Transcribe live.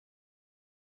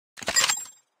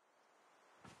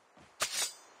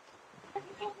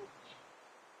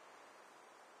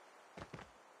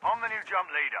jump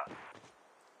leader.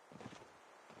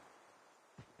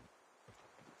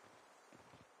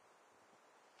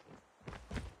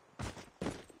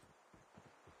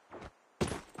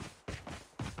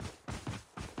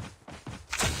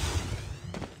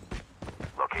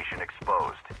 Location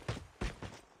exposed.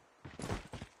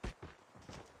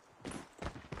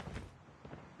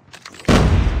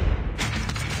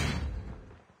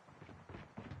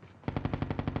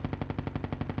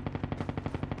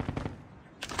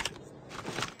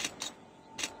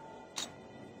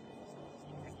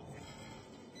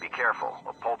 Be careful,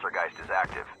 a poltergeist is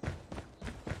active.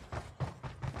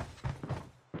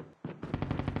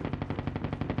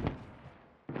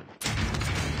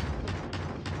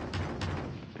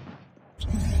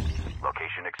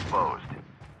 Location exposed.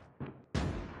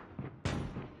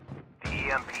 The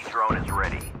EMP drone is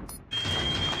ready.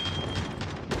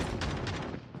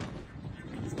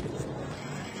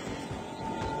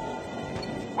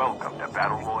 Welcome to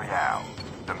Battle Royale.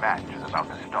 The match is about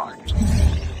to start.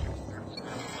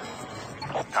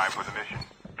 Time for the mission.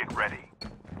 Get ready.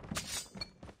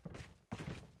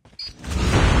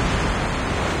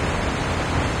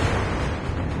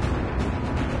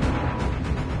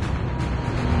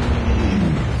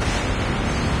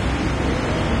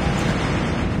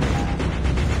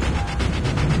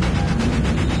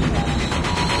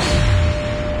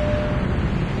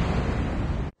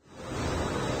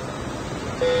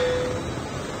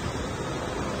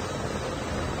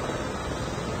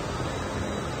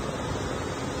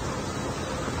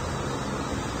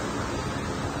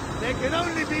 There can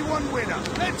only be one winner.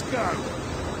 Let's go.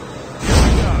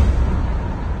 Here we go.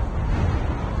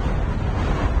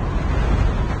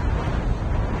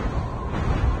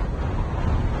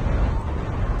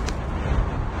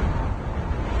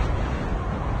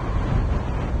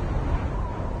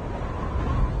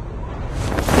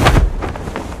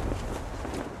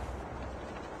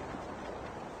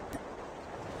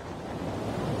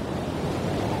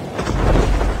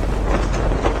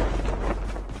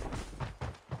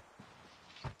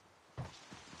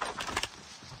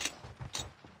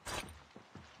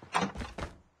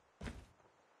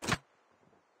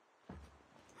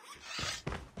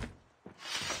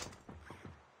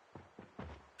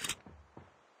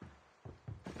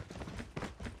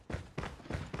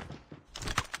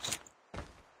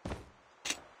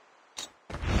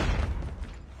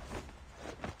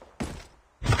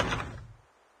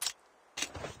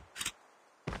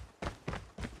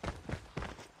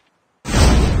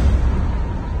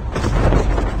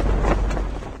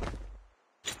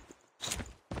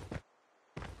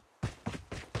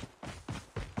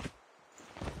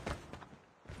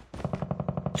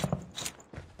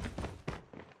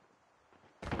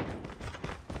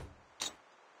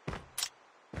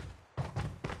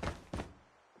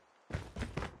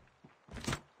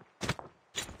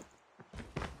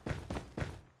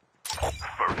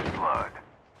 First blood.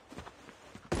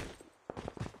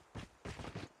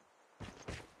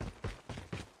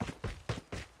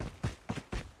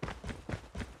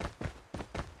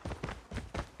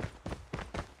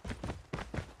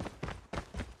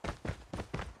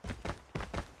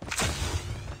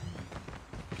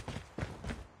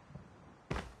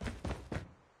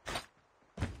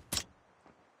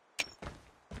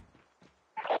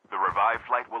 The revived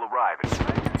flight will arrive in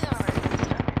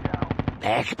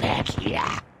Backpack,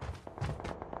 yeah.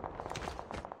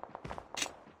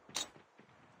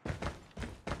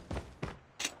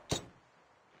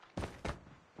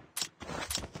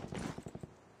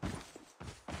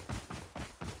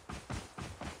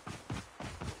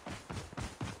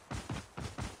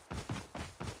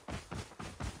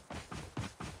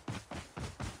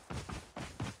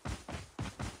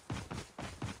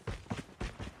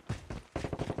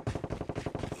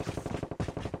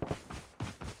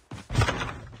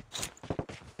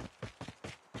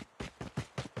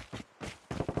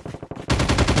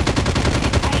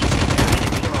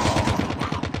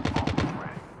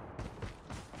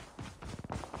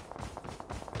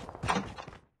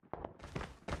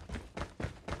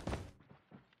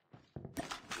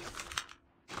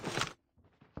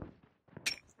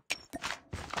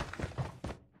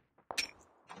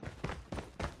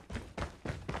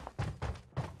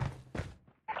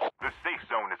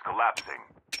 zone is collapsing.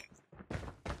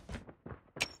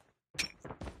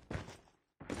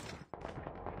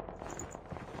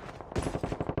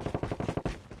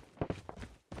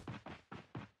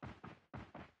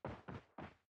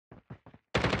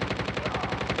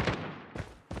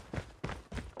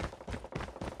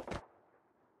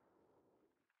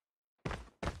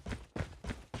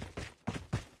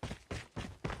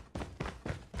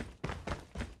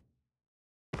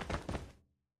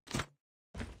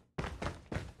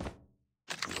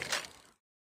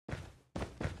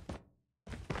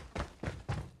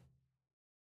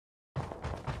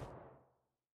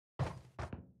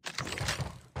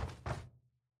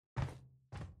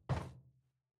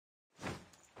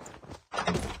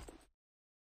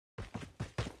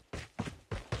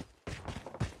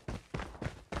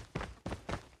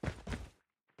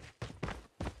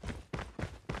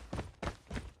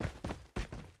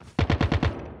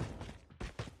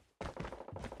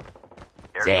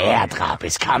 The airdrop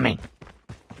is coming.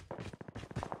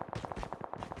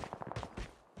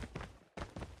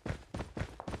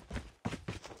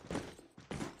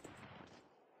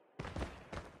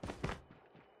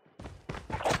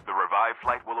 The revived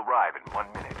flight will arrive in 1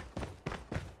 minute.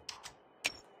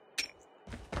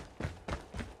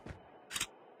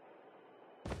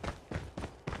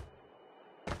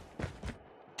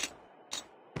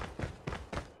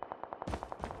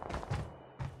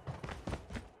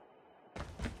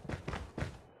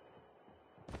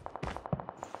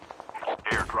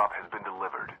 Airdrop has been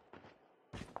delivered.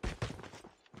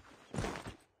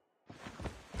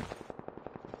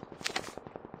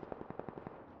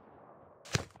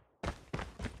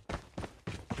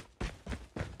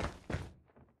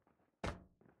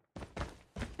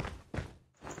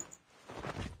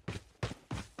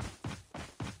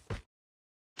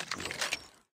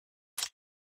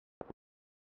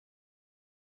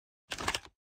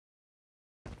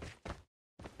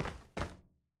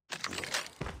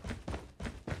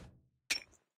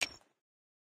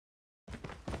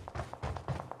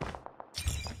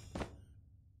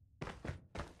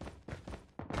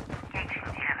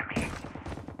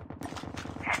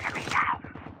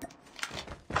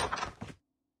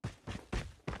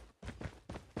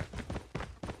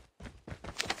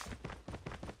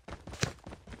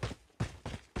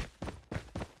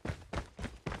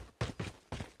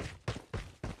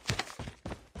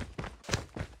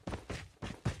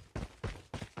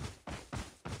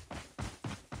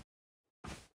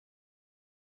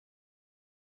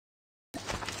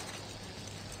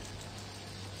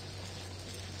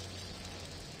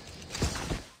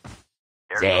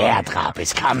 The airdrop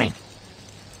is coming.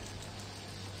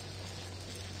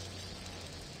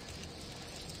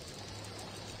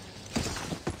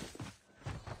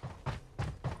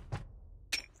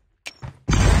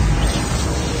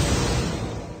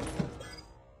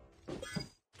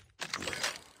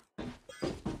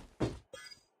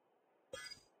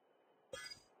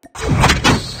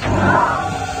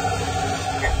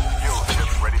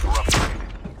 Ready for upgrade.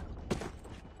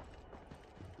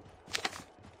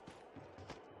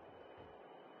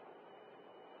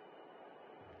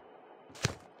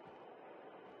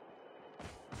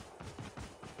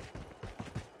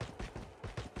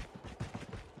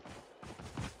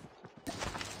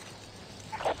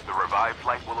 The revived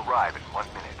flight will arrive in 1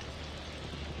 minute.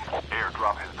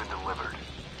 Airdrop has been delivered.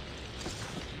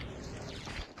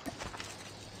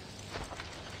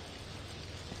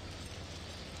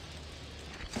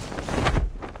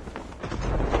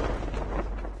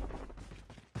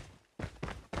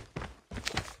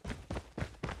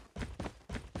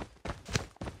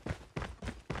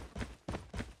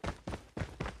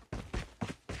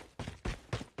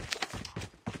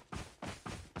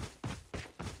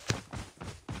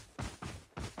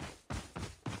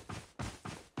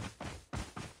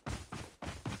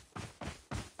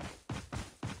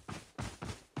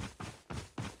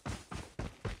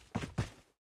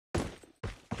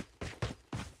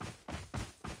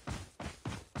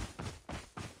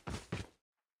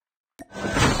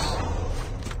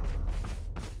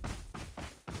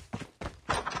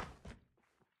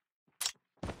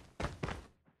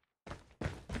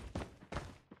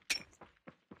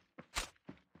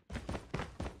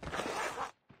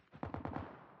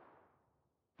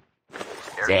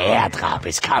 The airdrop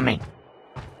is coming.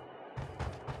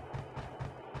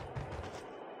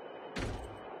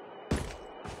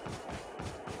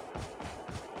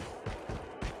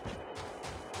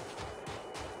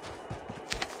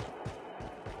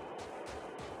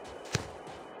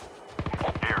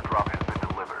 Airdrop has been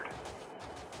delivered.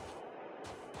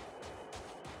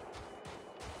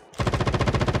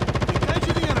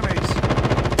 Engaging the enemies.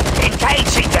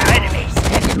 Engaging the enemies.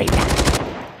 Enemy down.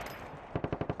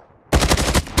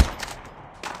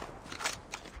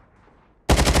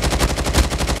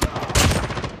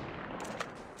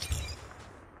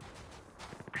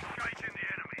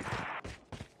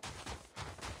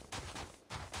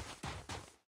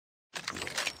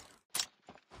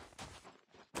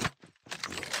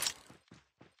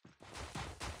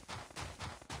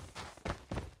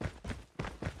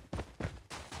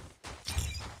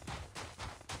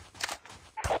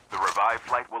 The revived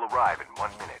flight will arrive in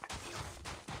 1 minute.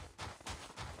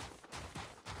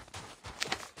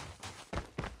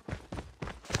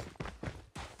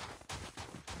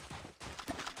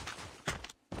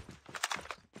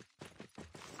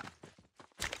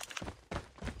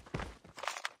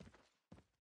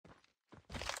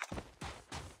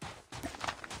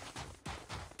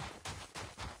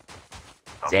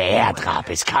 The airdrop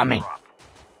is coming.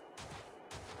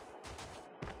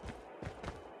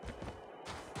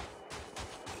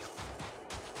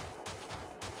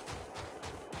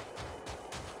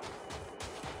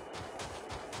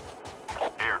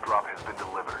 has been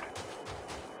delivered.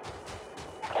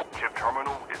 Chip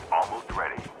terminal is almost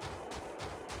ready.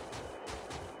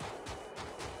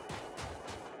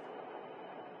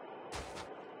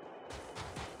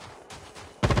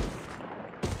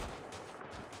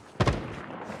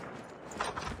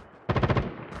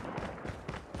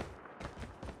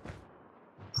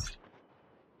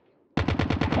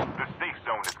 The safe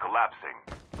zone is collapsing.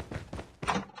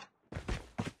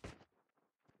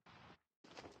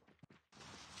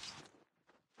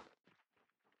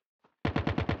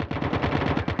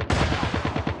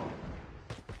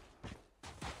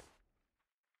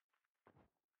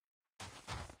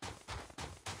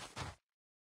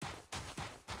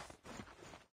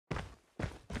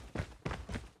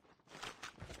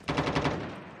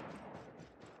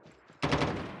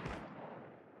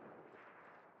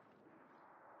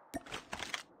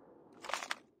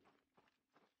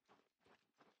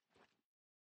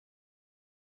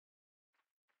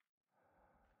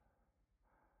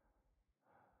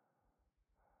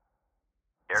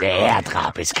 The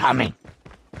airdrop is coming.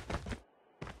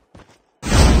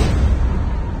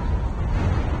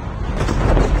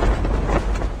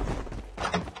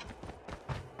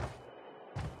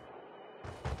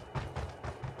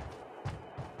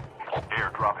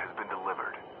 Airdrop has been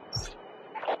delivered.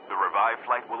 The revived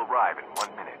flight will arrive in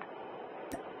 1 minute.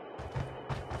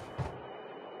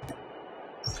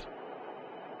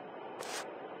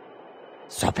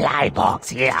 Supply box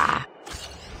here.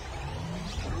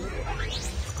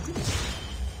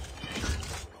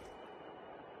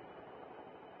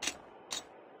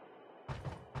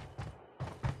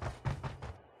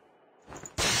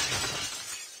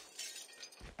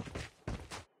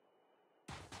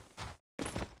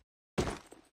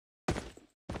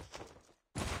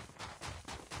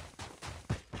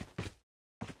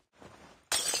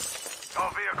 Our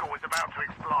vehicle is about to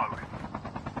explode.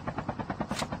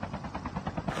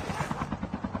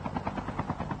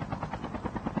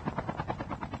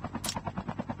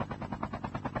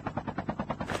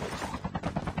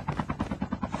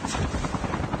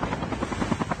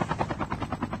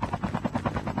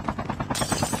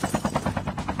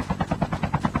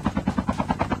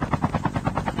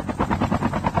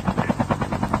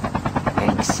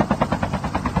 Thanks.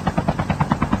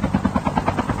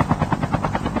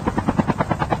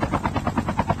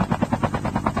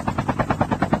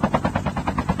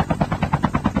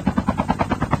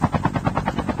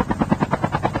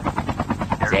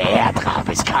 The airdrop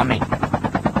is coming.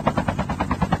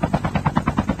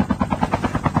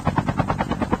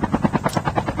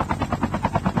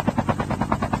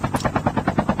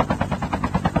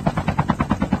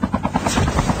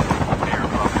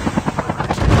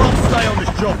 I'll stay on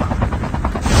this job.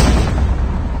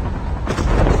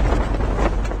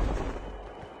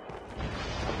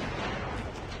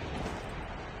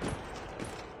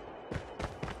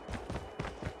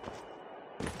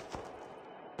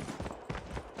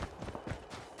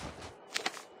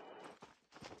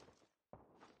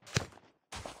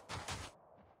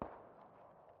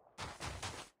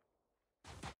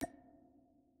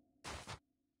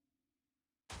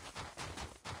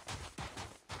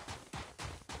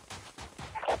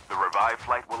 The revived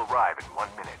flight will arrive in 1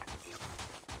 minute.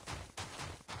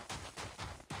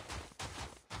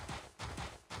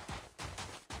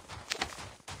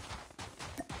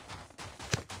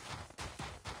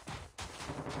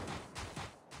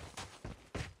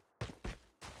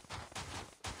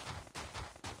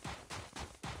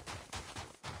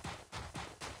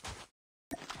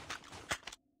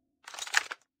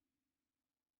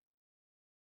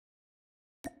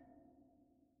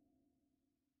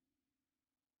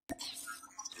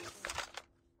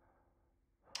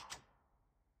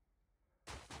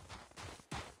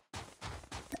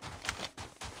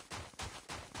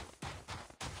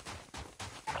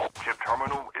 Chip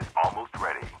terminal is almost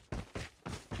ready.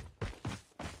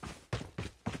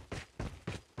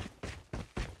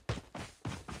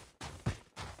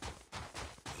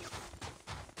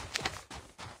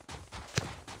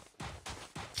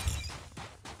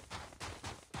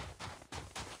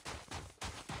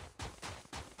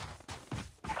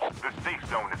 The safe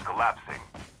zone is collapsing.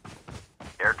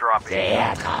 Airdrop The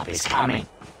airdrop is coming.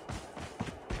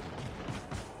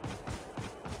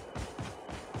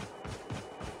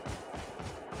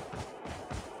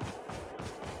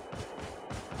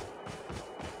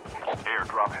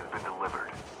 Airdrop has been delivered.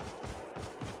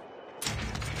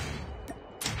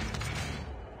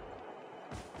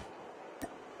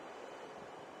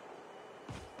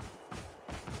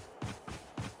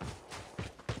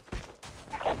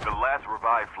 The last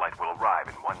revived flight will arrive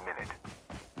in 1 minute.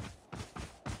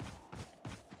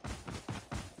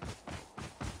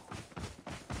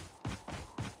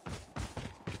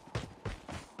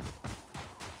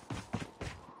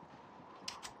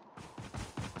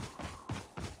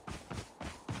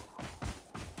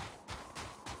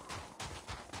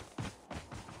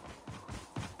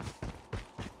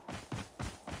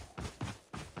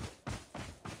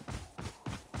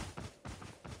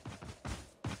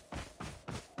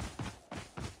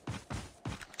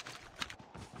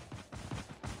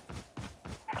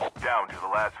 down to the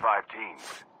last 5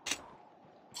 teams.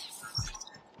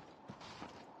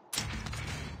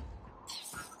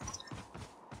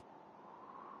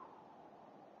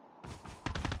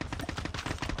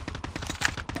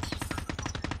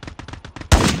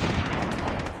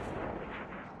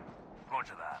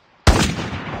 Roger that.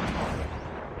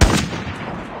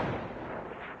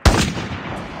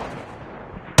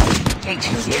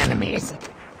 Engaging the enemies.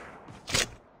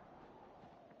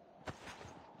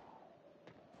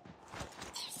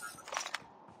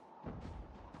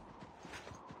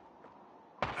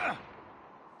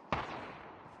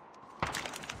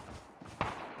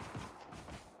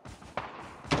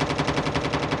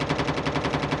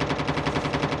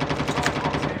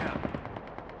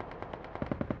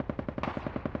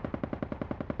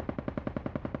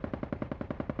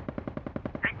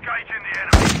 Engaging the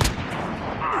enemy.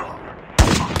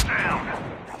 Down.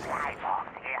 Arrival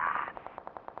here.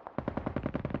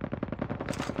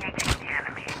 Engaging the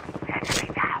enemy. Enemy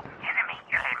down. Enemy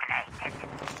eliminated.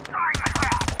 Sorry, my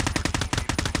friend.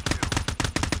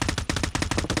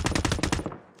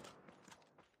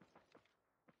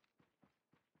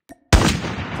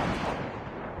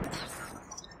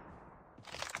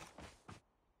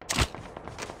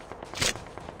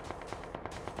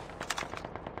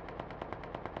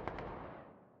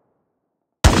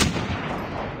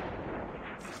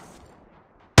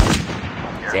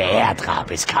 The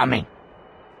airdrop is coming.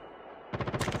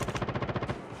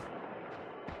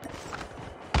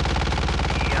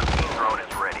 EMP drone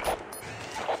is ready.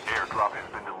 Airdrop has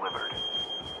been delivered.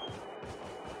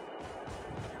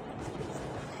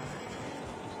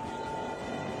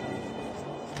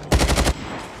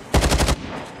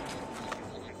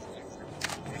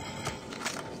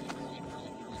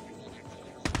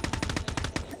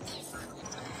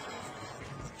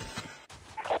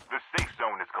 The safe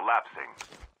zone is collapsing.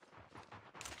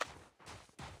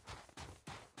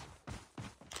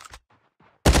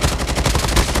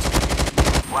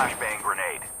 Flashbang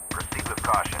grenade. Proceed with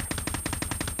caution.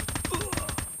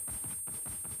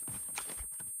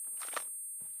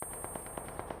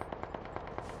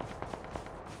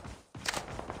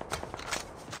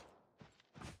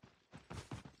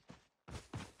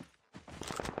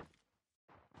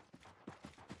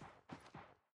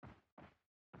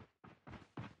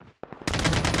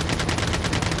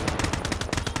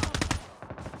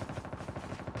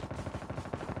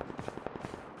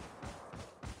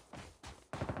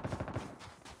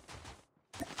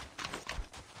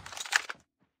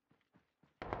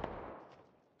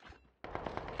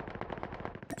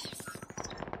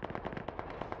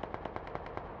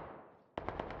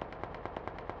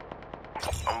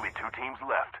 Only 2 teams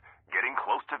left, getting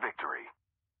close to victory.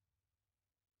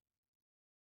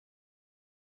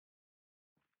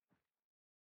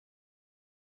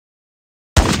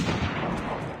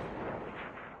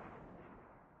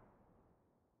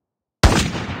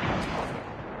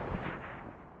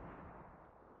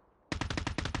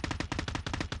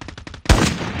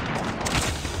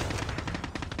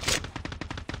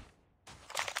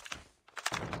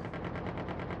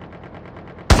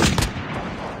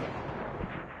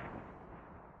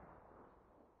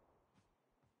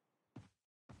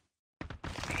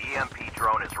 The EMP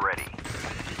drone is ready.